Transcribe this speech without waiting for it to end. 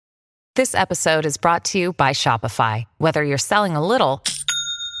This episode is brought to you by Shopify. Whether you're selling a little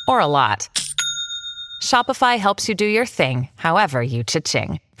or a lot, Shopify helps you do your thing, however you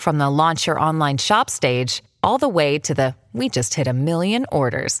cha-ching. From the launch your online shop stage, all the way to the we just hit 1 million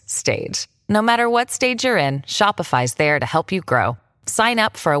orders stage. No matter what stage you're in, Shopify's there to help you grow. Sign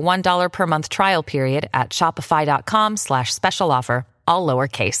up for a $1 per month trial period at shopify.com/special offer, all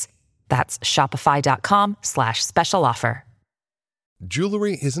lowercase. That's shopify.com/special offer.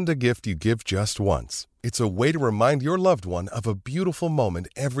 Jewelry isn't a gift you give just once. It's a way to remind your loved one of a beautiful moment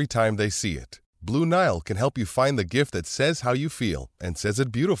every time they see it. Blue Nile can help you find the gift that says how you feel and says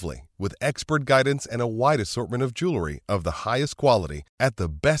it beautifully, with expert guidance and a wide assortment of jewelry of the highest quality at the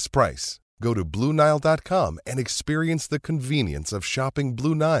best price. Go to BlueNile.com and experience the convenience of shopping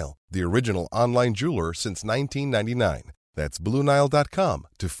Blue Nile, the original online jeweler since 1999. That's BlueNile.com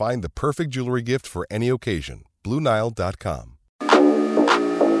to find the perfect jewelry gift for any occasion. BlueNile.com.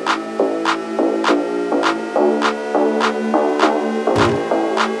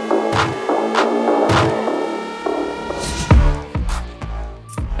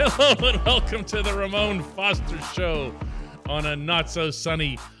 Hello and welcome to the Ramon Foster Show on a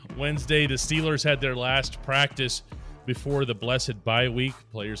not-so-sunny Wednesday. The Steelers had their last practice before the blessed bye week.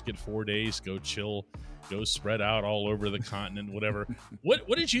 Players get 4 days, go chill, go spread out all over the continent, whatever. What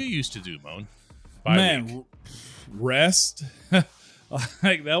did you used to do, Moan? Man, rest.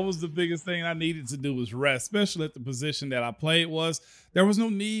 Like, that was the biggest thing I needed to do was rest, especially at the position that I played there was no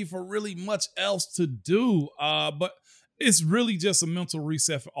need for really much else to do. But it's really just a mental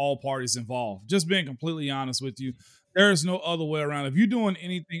reset for all parties involved. Just being completely honest with you, there is no other way around. If you're doing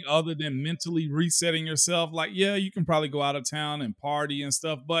anything other than mentally resetting yourself, like, yeah, you can probably go out of town and party and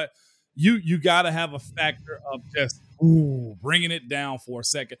stuff, but you got to have a factor of just bringing it down for a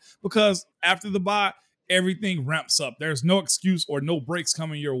second, because after the bye, everything ramps up. There's no excuse or no breaks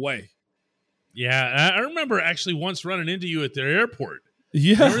coming your way. Yeah, I remember actually once running into you at the airport.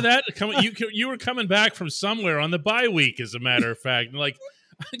 Yeah. Remember that? You were coming back from somewhere on the bye week, as a matter of fact. And like,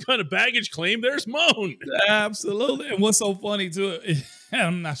 I got a baggage claim. There's Moan. Absolutely. And what's so funny, too,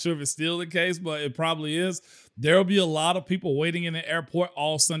 I'm not sure if it's still the case, but it probably is. There'll be a lot of people waiting in the airport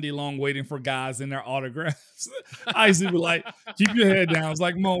all Sunday long waiting for guys in their autographs. I used to be like, keep your head down. It's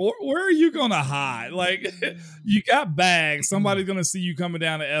like, Mo, where are you going to hide? Like, you got bags. Somebody's going to see you coming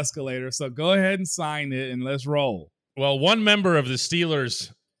down the escalator. So go ahead and sign it and let's roll. Well, one member of the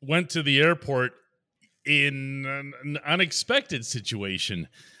Steelers went to the airport in an unexpected situation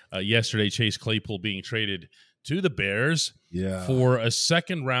yesterday. Chase Claypool being traded to the Bears for a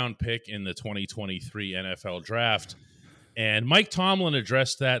second-round pick in the 2023 NFL Draft. And Mike Tomlin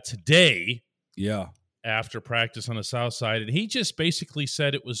addressed that today after practice on the South Side, and he just basically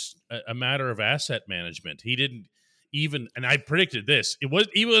said it was a matter of asset management. He didn't even, and I predicted this, he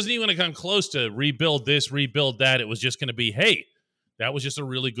wasn't even going to come close to rebuild this, rebuild that. It was just going to be, hey, that was just a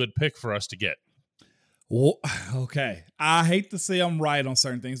really good pick for us to get. Well, okay. I hate to say I'm right on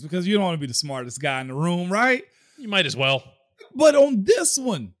certain things because you don't want to be the smartest guy in the room, right? You might as well. But on this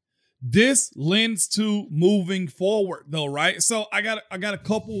one, this lends to moving forward, though, right? So I got a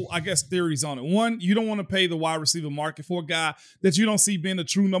couple, I guess, theories on it. One, you don't want to pay the wide receiver market for a guy that you don't see being a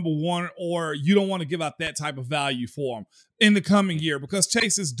true number one, or you don't want to give out that type of value for him in the coming year because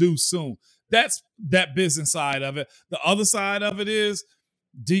Chase is due soon. That's that business side of it. The other side of it is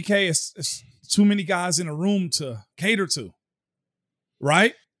DK is too many guys in a room to cater to,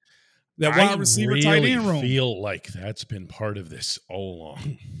 right? That wide receiver tight end room. I feel like that's been part of this all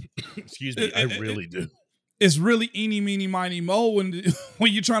along. Excuse me, I really do. It's really eeny, meeny, miny, mo when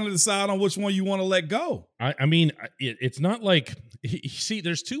you're trying to decide on which one you want to let go. I mean, it's not like, see,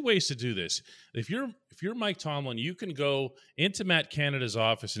 there's two ways to do this. If you're Mike Tomlin, you can go into Matt Canada's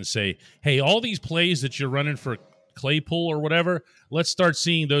office and say, hey, all these plays that you're running for Claypool or whatever, let's start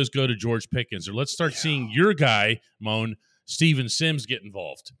seeing those go to George Pickens, or let's start seeing your guy, Moan, Steven Sims, get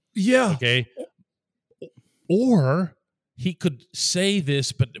involved. Yeah. Okay. Or he could say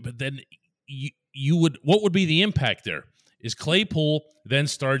this, but then you would, what would be the impact there? Is Claypool then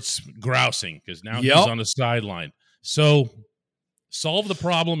starts grousing because now he's on the sideline. So solve the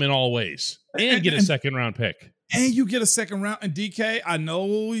problem in all ways and get a second round pick. And you get a second round. And DK, I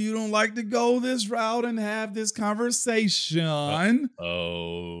know you don't like to go this route and have this conversation.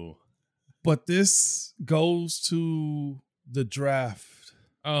 But this goes to the draft.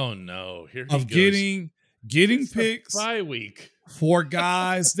 Oh no! Here he of goes. getting picks bye week for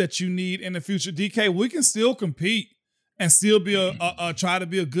guys that you need in the future. DK, we can still compete and still be try to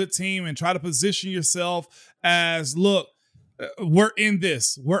be a good team and try to position yourself as, look, we're in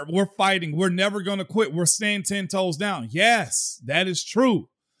this. We're fighting. We're never going to quit. We're staying 10 toes down. Yes, that is true.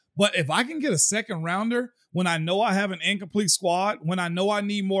 But if I can get a second rounder when I know I have an incomplete squad, when I know I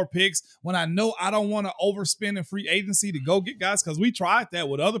need more picks, when I know I don't want to overspend in free agency to go get guys, because we tried that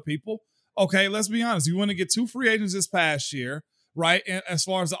with other people. Okay, let's be honest. You want to get 2 free agents this past year, right? And as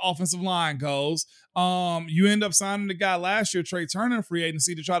far as the offensive line goes, you end up signing the guy last year, Trey Turner, in free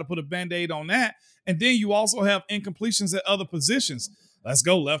agency to try to put a Band-Aid on that. And then you also have incompletions at other positions. Let's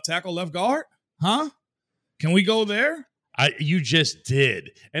go left tackle, left guard. Huh? Can we go there? You just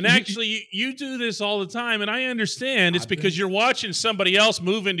did. And actually, you do this all the time, and I understand. It's because you're watching somebody else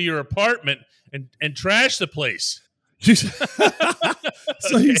move into your apartment and trash the place.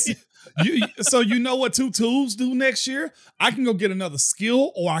 So you know what 2 tools do next year? I can go get another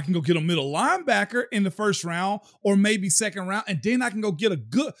skill, or I can go get a middle linebacker in the first round, or maybe second round, and then I can go get a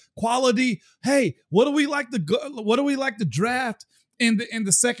good quality. Hey, what do we like to draft in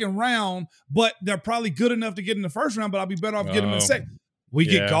the second round? But they're probably good enough to get in the first round. But I'll be better off getting them in the second. We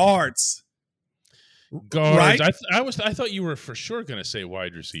get guards. Guards. Right? I thought you were for sure going to say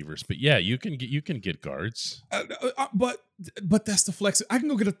wide receivers, but yeah, you can get guards. But that's the flex. I can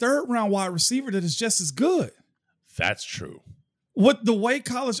go get a third round wide receiver that is just as good. That's true. What the way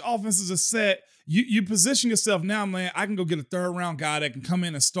college offenses are set, you position yourself now, man. I can go get a third round guy that can come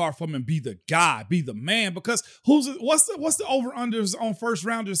in and start for me and be the guy, be the man. Because what's the over unders on first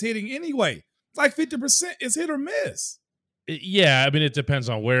rounders hitting anyway? It's like 50%. It's hit or miss. Yeah, I mean it depends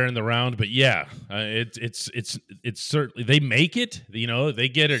on where in the round, but yeah, it's certainly they make it. You know, they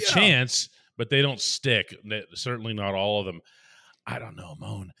get a chance, but they don't stick. Certainly not all of them. I don't know,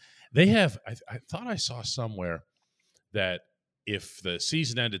 Moan. They have. I thought I saw somewhere that if the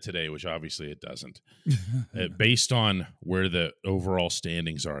season ended today, which obviously it doesn't, based on where the overall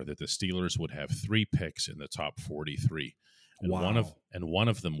standings are, that the Steelers would have 3 picks in the top 43, and one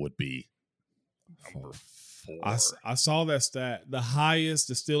of them would be number 4. I saw that stat. The highest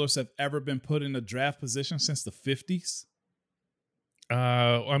the Steelers have ever been put in a draft position since the 50s.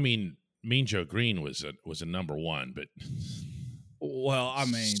 I mean, Mean Joe Green was a number 1, but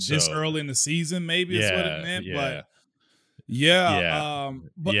this early in the season, maybe is what it meant. Yeah.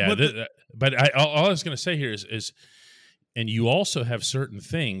 But all I was going to say here is, and you also have certain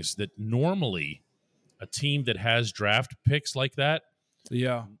things that normally a team that has draft picks like that,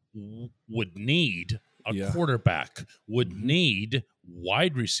 would need. A quarterback would need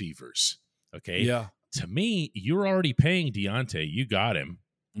wide receivers. Okay. Yeah. To me, you're already paying Deontay. You got him.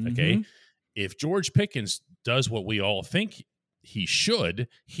 Okay. Mm-hmm. If George Pickens does what we all think he should,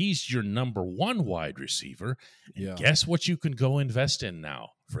 he's your number 1 wide receiver. And guess what you can go invest in now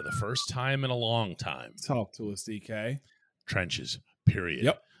for the first time in a long time? Talk to us, DK. Trenches, period.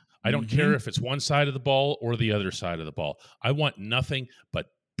 Yep. I don't care if it's one side of the ball or the other side of the ball. I want nothing but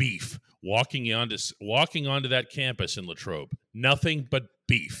beef walking onto that campus in Latrobe. Nothing but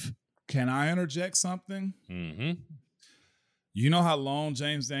beef. Can I interject something? Mm-hmm. You know how long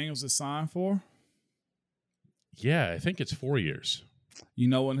James Daniels is signed for? Yeah, I think it's 4 years. You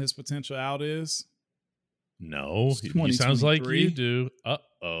know when his potential out is? No, he sounds like you do.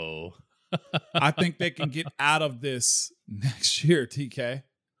 Uh-oh. I think they can get out of this next year, TK.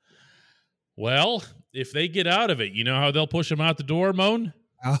 Well, if they get out of it, you know how they'll push him out the door, Moan?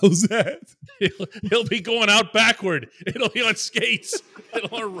 How's that? He'll be going out backward. It'll be on skates.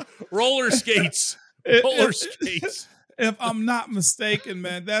 It'll roller skates. Skates. If I'm not mistaken,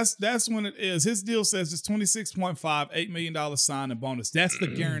 man, that's when it is. His deal says it's $26.5, $8 million signing bonus. That's the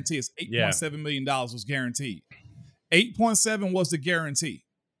guarantee. It's $8.7 million was guaranteed. 8.7 was the guarantee.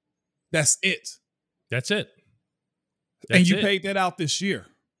 That's it. That's it. And you paid that out this year.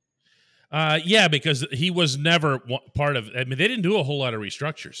 Yeah, because he was never part of. I mean, they didn't do a whole lot of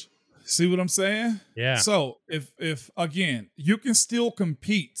restructures. See what I'm saying? Yeah. So if again, you can still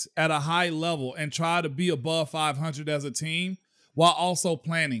compete at a high level and try to be above 500 as a team while also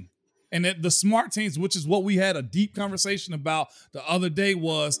planning. And the smart teams, which is what we had a deep conversation about the other day,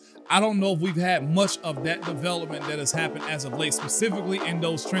 was I don't know if we've had much of that development that has happened as of late, specifically in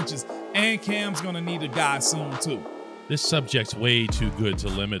those trenches. And Cam's going to need a guy soon too. This subject's way too good to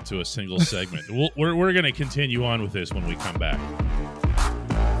limit to a single segment. We're going to continue on with this when we come back.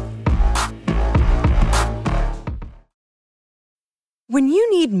 When you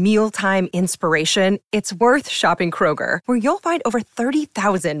need mealtime inspiration, it's worth shopping Kroger, where you'll find over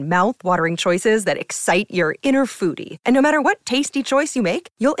 30,000 mouth-watering choices that excite your inner foodie. And no matter what tasty choice you make,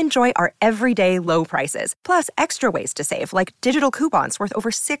 you'll enjoy our everyday low prices, plus extra ways to save, like digital coupons worth over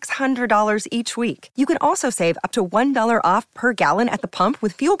 $600 each week. You can also save up to $1 off per gallon at the pump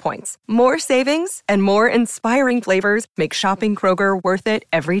with fuel points. More savings and more inspiring flavors make shopping Kroger worth it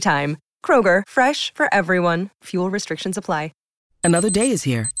every time. Kroger, fresh for everyone. Fuel restrictions apply. Another day is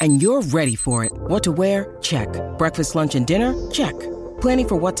here, and you're ready for it. What to wear? Check. Breakfast, lunch, and dinner? Check. Planning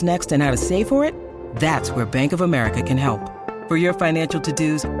for what's next and how to save for it? That's where Bank of America can help. For your financial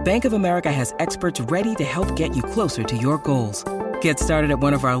to-dos, Bank of America has experts ready to help get you closer to your goals. Get started at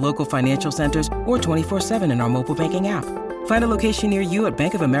one of our local financial centers or 24/7 in our mobile banking app. Find a location near you at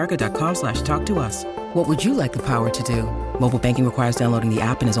bankofamerica.com/talktous. What would you like the power to do? Mobile banking requires downloading the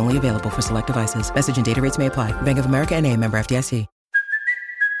app and is only available for select devices. Message and data rates may apply. Bank of America N.A., member FDIC.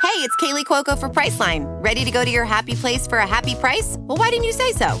 Hey, it's Kaylee Cuoco for Priceline. Ready to go to your happy place for a happy price? Well, why didn't you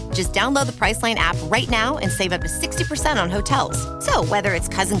say so? Just download the Priceline app right now and save up to 60% on hotels. So whether it's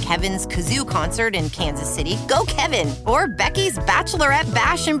Cousin Kevin's Kazoo Concert in Kansas City, go Kevin, or Becky's Bachelorette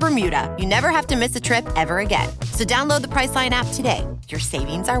Bash in Bermuda, you never have to miss a trip ever again. So download the Priceline app today. Your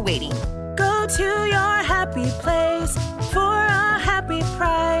savings are waiting. Go to your happy place for a happy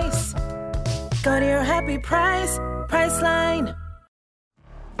price. Go to your happy price, Priceline.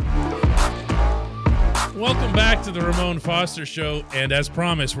 Welcome back to the Ramon Foster Show, and as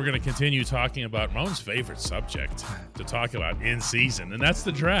promised, we're going to continue talking about Ramon's favorite subject to talk about in season, and that's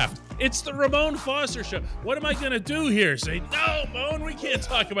the draft. It's the Ramon Foster Show. What am I going to do here? Say, no, Ramon, we can't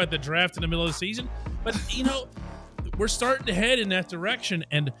talk about the draft in the middle of the season. But, we're starting to head in that direction,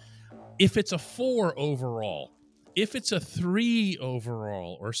 and if it's a 4 overall, if it's a 3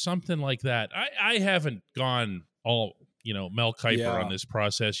 overall, or something like that, I haven't gone all Mel Kiper on this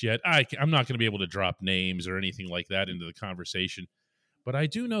process yet. I'm not going to be able to drop names or anything like that into the conversation. But I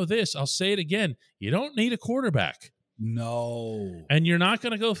do know this. I'll say it again. You don't need a quarterback. No. And you're not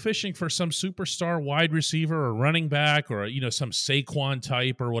going to go fishing for some superstar wide receiver or running back or, some Saquon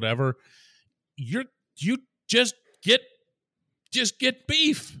type or whatever. You just get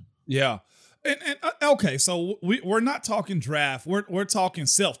beef. Yeah. And okay, so we're not talking draft. We're talking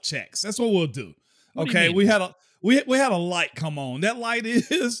self-checks. That's what we'll do. Okay, we had a light come on. That light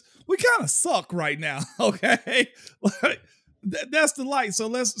is we kind of suck right now. Okay, that's the light.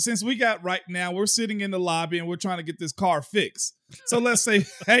 So since we got right now, we're sitting in the lobby and we're trying to get this car fixed. So let's say,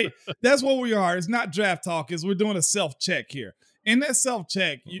 hey, that's what we are. It's not draft talk. We're doing a self check here. In that self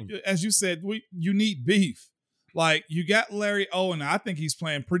check, as you said, you need beef. Like, you got Larry Owen. I think he's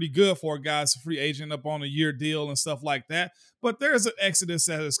playing pretty good for a guy's free agent up on a year deal and stuff like that. But there's an exodus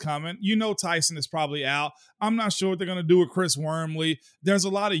that is coming. Tyson is probably out. I'm not sure what they're going to do with Chris Wormley. There's a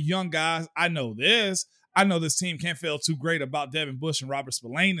lot of young guys. I know this team can't feel too great about Devin Bush and Robert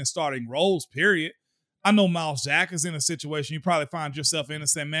Spillane in starting roles, period. I know Miles Jack is in a situation you probably find yourself in and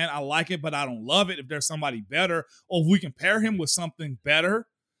say, man, I like it, but I don't love it. If there's somebody better, or if we can pair him with something better,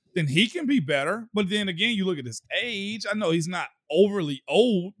 then he can be better. But then again, you look at his age. I know he's not overly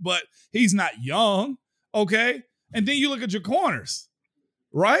old, but he's not young. Okay. And then you look at your corners,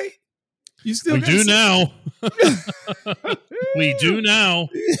 right? You still we do now. We do now.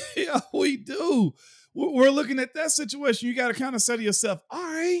 Yeah, we do. We're looking at that situation. You got to kind of say to yourself, all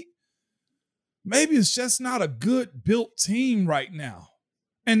right, maybe it's just not a good built team right now.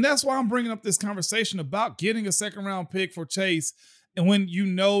 And that's why I'm bringing up this conversation about getting a second round pick for Chase. And when you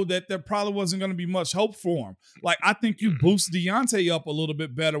know that there probably wasn't going to be much hope for him. Like, I think you boost Deontay up a little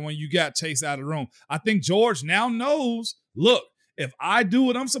bit better when you got Chase out of the room. I think George now knows, look, if I do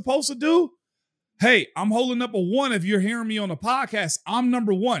what I'm supposed to do, hey, I'm holding up a 1 if you're hearing me on the podcast. I'm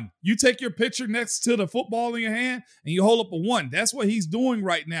number 1. You take your picture next to the football in your hand and you hold up a 1. That's what he's doing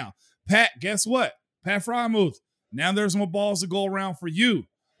right now. Pat, guess what? Pat Freiermuth, now there's more balls to go around for you.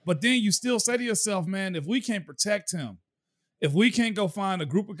 But then you still say to yourself, man, if we can't protect him, if we can't go find a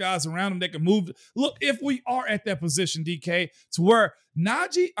group of guys around him that can move. Look, if we are at that position, DK, to where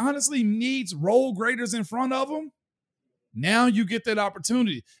Najee honestly needs role graders in front of him, now you get that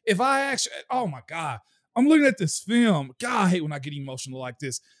opportunity. If I actually, oh my God, I'm looking at this film. God, I hate when I get emotional like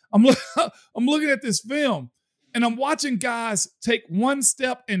this. I'm looking at this film and I'm watching guys take one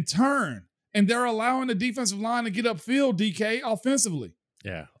step and turn, and they're allowing the defensive line to get upfield, DK, offensively.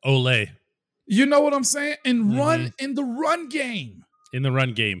 Yeah, Ole. You know what I'm saying? And run in the run game. In the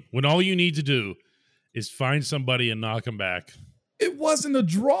run game. When all you need to do is find somebody and knock them back. It wasn't a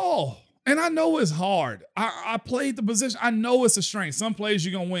draw. And I know it's hard. I played the position. I know it's a strength. Some plays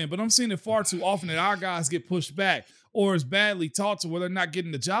you're going to win. But I'm seeing it far too often that our guys get pushed back or is badly taught to where they're not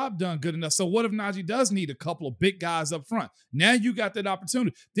getting the job done good enough. So what if Najee does need a couple of big guys up front? Now you got that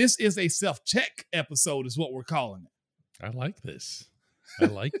opportunity. This is a self-check episode is what we're calling it. I like this.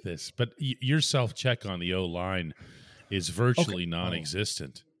 But your self-check on the O-line is virtually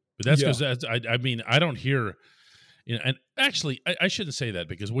non-existent. But that's because, I don't hear, and actually, I shouldn't say that,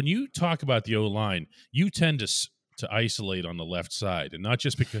 because when you talk about the O-line, you tend to isolate on the left side, and not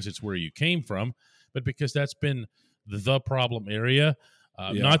just because it's where you came from, but because that's been the problem area.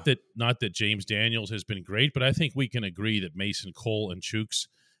 Not that James Daniels has been great, but I think we can agree that Mason Cole and Chooks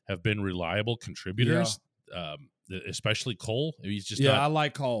have been reliable contributors, especially Cole. He's just I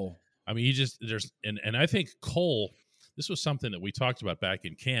like Cole. I mean, and I think Cole, this was something that we talked about back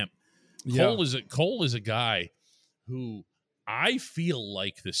in camp. Cole is a guy who I feel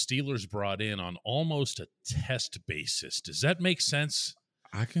like the Steelers brought in on almost a test basis. Does that make sense?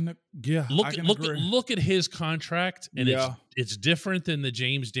 I can agree. Look at his contract, and it's different than the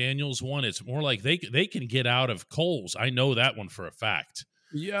James Daniels one. It's more like they can get out of Cole's. I know that one for a fact.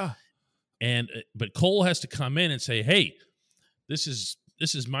 Yeah. But Cole has to come in and say, "Hey, this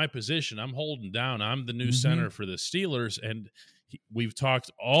is my position. I'm holding down. I'm the new center for the Steelers." And we've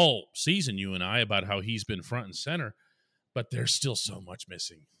talked all season, you and I, about how he's been front and center, but there's still so much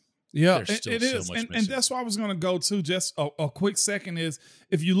missing. Yeah, it is. And that's why I was going to go to just a quick second is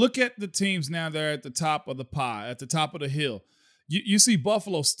if you look at the teams now, they're at the top of the pie, at the top of the hill. You see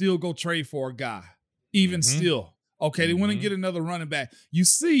Buffalo still go trade for a guy, even still. Okay, they want to get another running back. You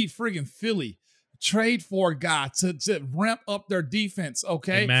see friggin' Philly trade for a guy to ramp up their defense,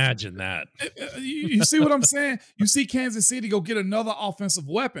 okay? Imagine that. You see what I'm saying? You see Kansas City go get another offensive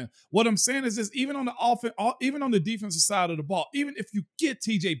weapon. What I'm saying is this, even on the defensive side of the ball, even if you get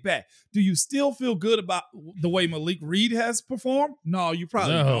TJ back, do you still feel good about the way Malik Reed has performed? No, you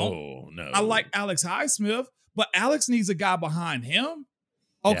probably don't. No. I like Alex Highsmith, but Alex needs a guy behind him.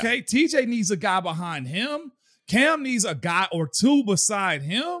 Okay, yeah. TJ needs a guy behind him. Cam needs a guy or two beside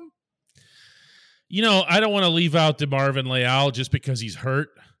him. You know, I don't want to leave out DeMarvin Leal just because he's hurt.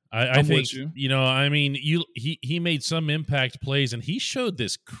 I think, I mean, he made some impact plays, and he showed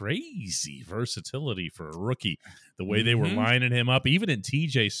this crazy versatility for a rookie, the way they were lining him up, even in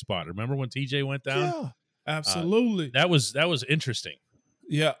TJ's spot. Remember when TJ went down? Yeah, absolutely. That was interesting.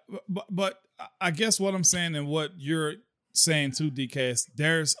 Yeah, but I guess what I'm saying and what you're saying too, DK, is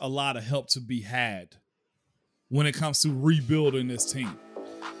there's a lot of help to be had when it comes to rebuilding this team.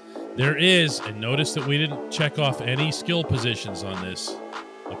 There is, and notice that we didn't check off any skill positions on this.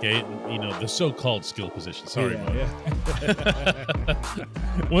 Okay, the so-called skill positions. Sorry, yeah.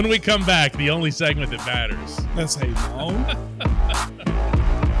 When we come back, the only segment that matters. That's hey, no.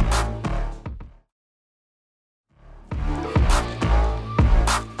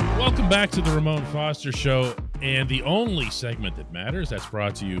 Welcome back to the Ramon Foster Show, and the only segment that matters. That's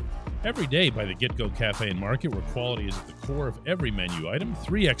brought to you every day by the Get Go Cafe and Market, where quality is at the core of every menu item.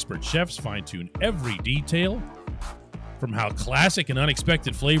 3 expert chefs fine-tune every detail, from how classic and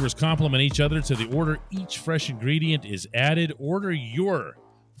unexpected flavors complement each other to the order each fresh ingredient is added. Order your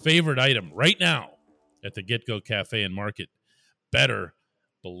favorite item right now at the Get Go Cafe and Market. Better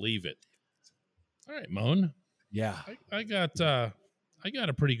believe it. All right, Moan. Yeah, I got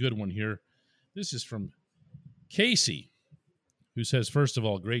a pretty good one here. This is from Casey, who says, first of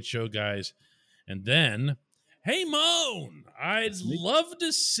all, great show, guys. And then, hey, Moan, I'd love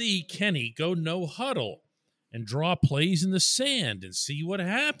to see Kenny go no huddle and draw plays in the sand and see what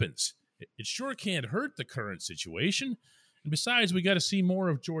happens. It sure can't hurt the current situation. And besides, we got to see more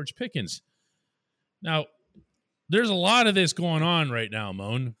of George Pickens. Now, there's a lot of this going on right now,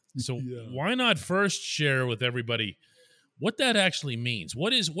 Moan. So why not first share with everybody what that actually means?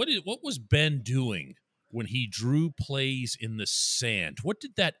 What was Ben doing when he drew plays in the sand? What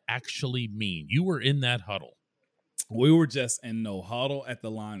did that actually mean? You were in that huddle. We were just in no huddle at the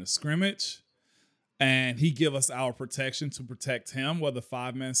line of scrimmage, and he give us our protection to protect him, whether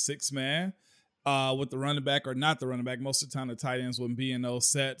 5-man, 6-man, with the running back or not the running back. Most of the time, the tight ends wouldn't be in those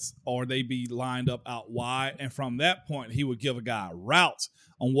sets, or they be lined up out wide. And from that point, he would give a guy a route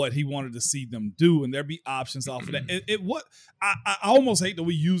on what he wanted to see them do, and there'd be options off of that. I almost hate that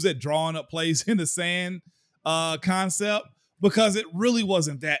we use that drawing up plays in the sand concept, because it really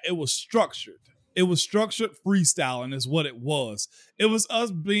wasn't that. It was structured. It was structured freestyling is what it was. It was us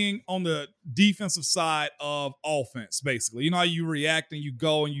being on the defensive side of offense, basically. You know how you react and you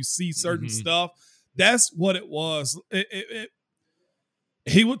go and you see certain stuff? That's what it was.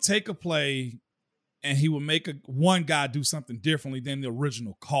 He would take a play and he would make one guy do something differently than the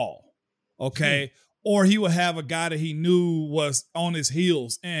original call, okay? Or he would have a guy that he knew was on his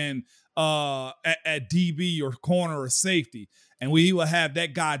heels and at DB or corner or safety, and he would have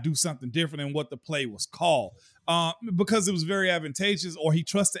that guy do something different than what the play was called, because it was very advantageous, or he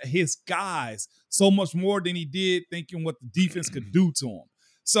trusted his guys so much more than he did thinking what the defense could do to him.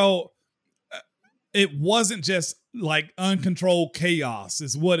 So it wasn't just like uncontrolled chaos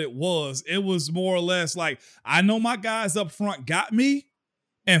is what it was. It was more or less like, I know my guys up front got me,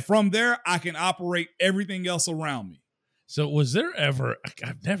 and from there I can operate everything else around me. So was there ever,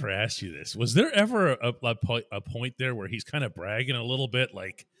 I've never asked you this, was there ever a point there where he's kind of bragging a little bit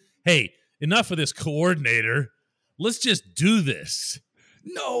like, hey, enough of this coordinator, let's just do this?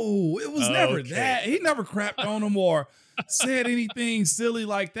 No, it was never that. He never crapped on him or said anything silly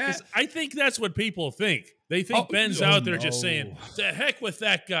like that. I think that's what people think. They think Ben's out there just saying, to heck with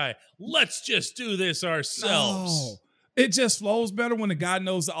that guy. Let's just do this ourselves. No. It just flows better when the guy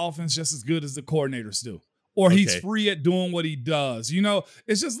knows the offense just as good as the coordinators do. Or he's free at doing what he does. You know,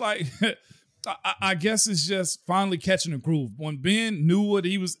 it's just like, I guess it's just finally catching a groove. When Ben knew what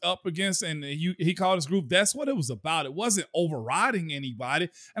he was up against and he called his groove, that's what it was about. It wasn't overriding anybody.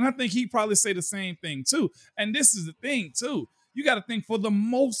 And I think he'd probably say the same thing too. And this is the thing too. You got to think, for the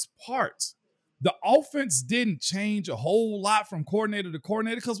most part, the offense didn't change a whole lot from coordinator to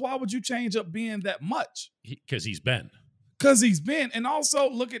coordinator, because why would you change up Ben that much? Because he's Ben. Because he's been. And also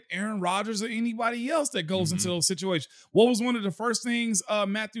look at Aaron Rodgers or anybody else that goes into those situations. What was one of the first things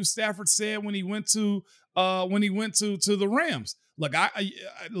Matthew Stafford said when he went to the Rams? Look, I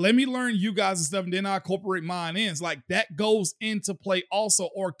let me learn you guys' stuff, and then I incorporate mine in. It's like that goes into play also,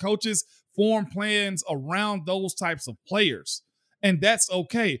 or coaches form plans around those types of players, and that's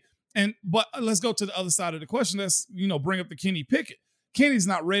okay. But let's go to the other side of the question. Let's bring up the Kenny Pickett. Kenny's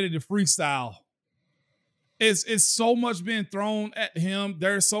not ready to freestyle. It's so much being thrown at him.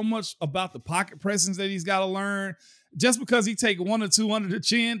 There's so much about the pocket presence that he's got to learn. Just because he take one or two under the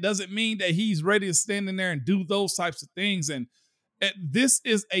chin doesn't mean that he's ready to stand in there and do those types of things. And this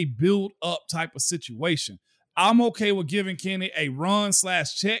is a build-up type of situation. I'm okay with giving Kenny a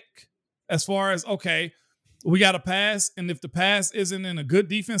run/check as far as, okay, we got to pass, and if the pass isn't in a good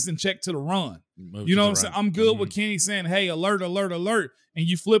defense, then check to the run. You know what I'm saying? I'm good with Kenny saying, hey, alert, alert, alert, and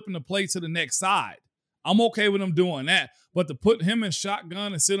you flipping the play to the next side. I'm okay with him doing that. But to put him in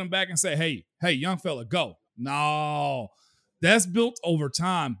shotgun and sit him back and say, hey, young fella, go. No, that's built over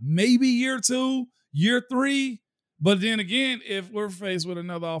time. Maybe year 2, year 3. But then again, if we're faced with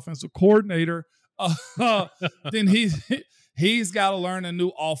another offensive coordinator, then he's got to learn a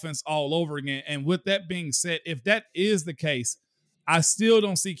new offense all over again. And with that being said, if that is the case, I still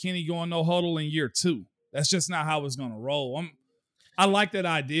don't see Kenny going no huddle in year 2. That's just not how it's going to roll. I like that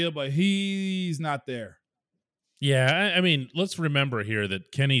idea, but he's not there. Yeah, I mean, let's remember here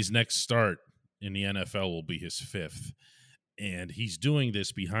that Kenny's next start in the NFL will be his 5th. And he's doing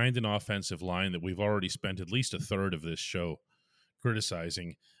this behind an offensive line that we've already spent at least a third of this show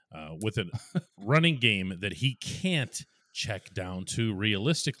criticizing, with a running game that he can't check down to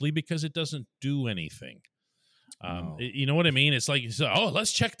realistically because it doesn't do anything. You know what I mean? It's like,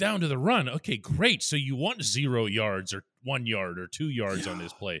 let's check down to the run. Okay, great. So you want 0 yards or 1 yard or 2 yards on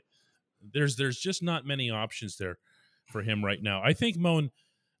this play. There's just not many options there for him right now. I think, Moan,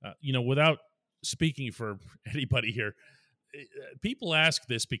 without speaking for anybody here, people ask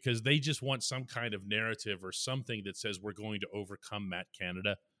this because they just want some kind of narrative or something that says we're going to overcome Matt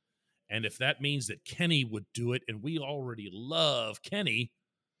Canada. And if that means that Kenny would do it, and we already love Kenny,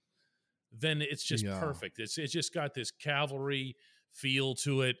 then it's just perfect. It's just got this cavalry feel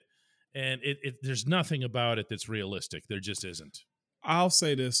to it, and there's nothing about it that's realistic. There just isn't. I'll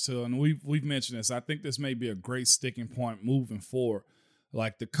say this too, and we've mentioned this. I think this may be a great sticking point moving forward.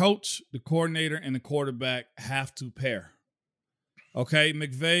 Like the coach, the coordinator, and the quarterback have to pair. Okay,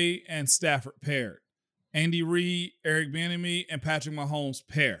 McVay and Stafford paired. Andy Reid, Eric Bieniemy, and Patrick Mahomes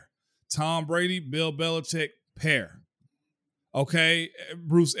pair. Tom Brady, Bill Belichick pair. Okay,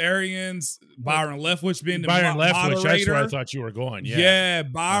 Bruce Arians, Byron Leftwich being the moderator. That's where I thought you were going. Yeah,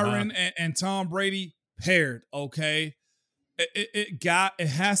 Byron and Tom Brady paired. Okay, it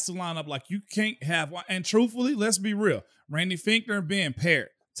has to line up. Like, you can't have one. And truthfully, let's be real. Randy Finkner being paired.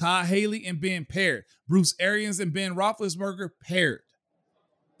 Todd Haley and being paired. Bruce Arians and Ben Roethlisberger paired.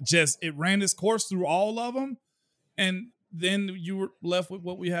 Just, it ran its course through all of them, and then you were left with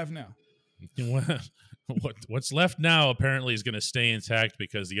what we have now. What's left now apparently is going to stay intact,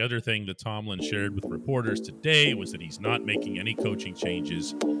 because the other thing that Tomlin shared with reporters today was that he's not making any coaching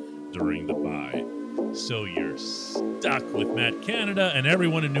changes during the bye. So you're stuck with Matt Canada, and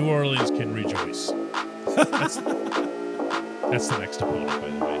everyone in New Orleans can rejoice. That's the next opponent, by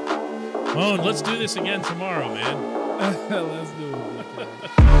the way. Moan, let's do this again tomorrow, man. Let's do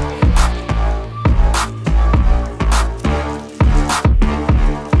it.